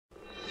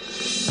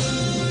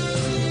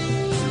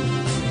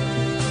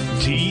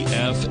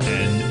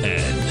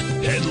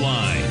TFNN.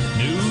 Headline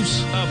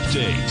News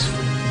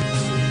Update.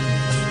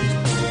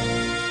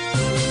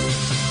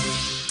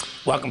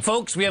 Welcome,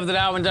 folks. We have the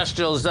Dow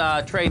Industrials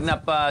trading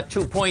up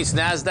 2 points.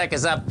 Nasdaq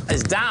is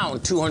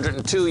down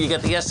 202. You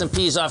get the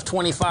S&P's off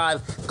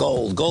 25.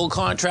 Gold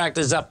contract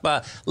is up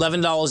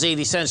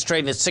 $11.80,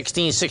 trading at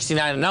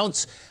 $16.69 an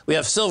ounce. We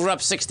have silver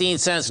up 16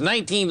 cents,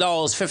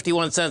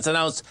 $19.51 an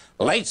ounce.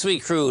 Light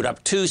sweet crude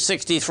up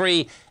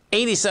 $2.63,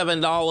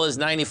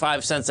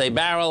 $87.95 a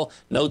barrel.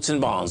 Notes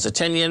and bonds. The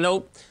 10-year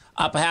note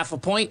up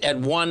 0.5 point at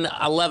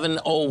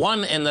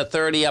 111.01, and the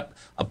 30 up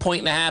 1.5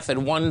 points at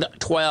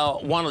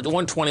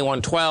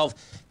 121.12.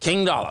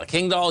 King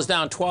dollar's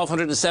down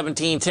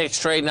 1,217 ticks,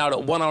 trading out at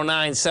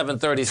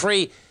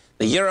 109.733.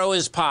 The euro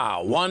is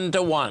par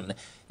 1-to-1.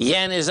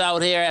 Yen is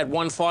out here at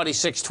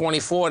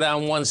 146.24,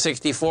 down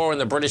 164,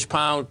 and the British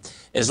pound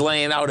is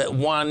laying out at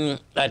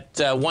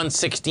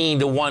 116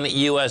 to 1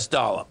 U.S.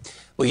 dollar.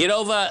 We get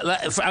over.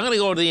 I'm going to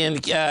go to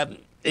the.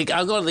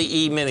 I'll go to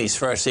the E-minis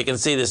first so you can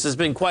see this. It's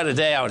been quite a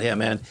day out here,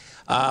 man.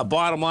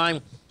 Bottom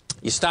line,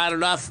 you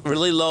started off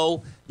really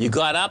low. You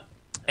got up,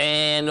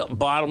 and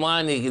bottom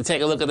line, you can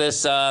take a look at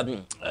this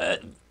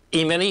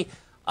E-mini.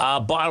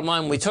 Bottom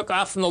line, we took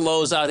off from the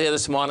lows out here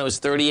this morning. It was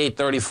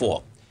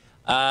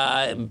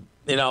 38.34.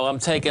 You know, I'm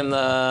taking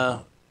the,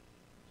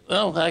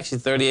 well, actually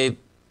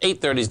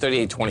 830 is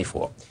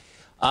 38.24.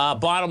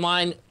 Bottom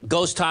line,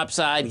 goes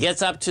topside,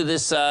 gets up to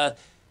this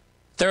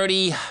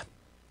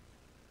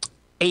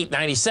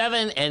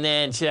 38.97, and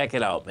then check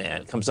it out,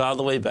 man. It comes all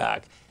the way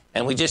back.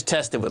 And we just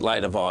tested with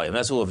lighter volume.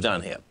 That's what we've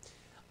done here.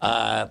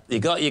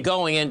 You're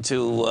going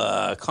into,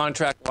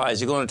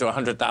 contract-wise, you're going into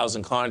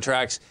 100,000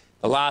 contracts.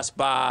 The last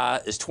bar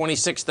is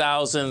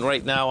 26,000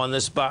 right now on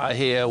this bar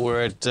here.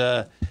 We're at,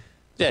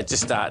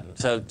 just starting.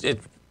 So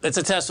it's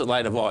a test with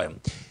lighter volume.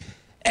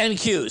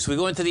 NQs. We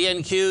go into the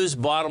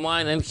NQs. Bottom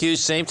line, NQs,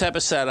 same type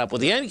of setup.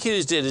 What the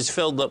NQs did is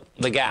filled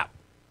the gap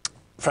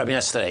from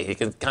yesterday. You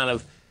can kind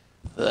of,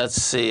 let's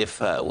see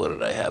if, what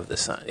did I have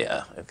this on?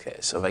 Yeah, okay.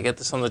 So if I get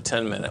this on the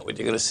 10-minute, you're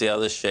going to see how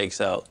this shakes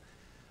out.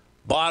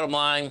 Bottom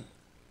line,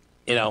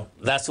 you know,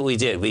 that's what we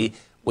did. We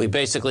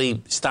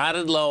basically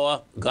started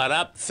lower, got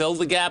up, filled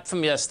the gap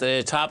from yesterday.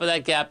 The top of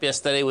that gap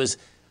yesterday was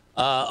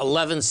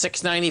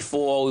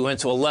 11,694. We went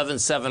to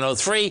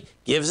 11,703.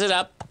 Gives it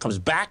up, comes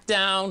back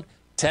down,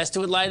 tested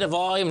with lighter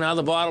volume. Now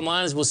the bottom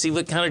line is we'll see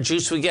what kind of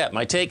juice we get.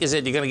 My take is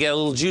that you're going to get a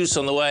little juice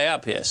on the way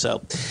up here.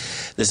 So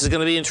this is going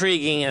to be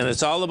intriguing, and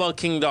it's all about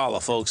King Dollar,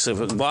 folks.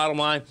 So bottom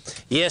line,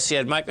 yes, you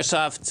had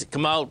Microsoft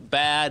come out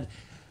bad.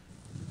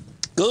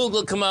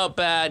 Google come out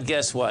bad.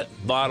 Guess what?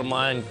 Bottom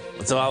line,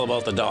 it's all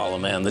about the dollar,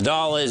 man. The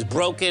dollar is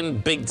broken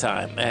big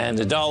time, and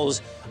the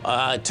dollar's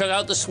took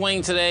out the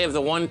swing today of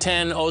the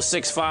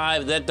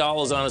 110.065. That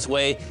dollar's on its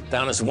way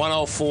down to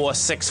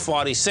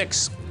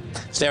 104.646.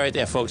 Stay right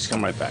there, folks.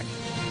 Come right back.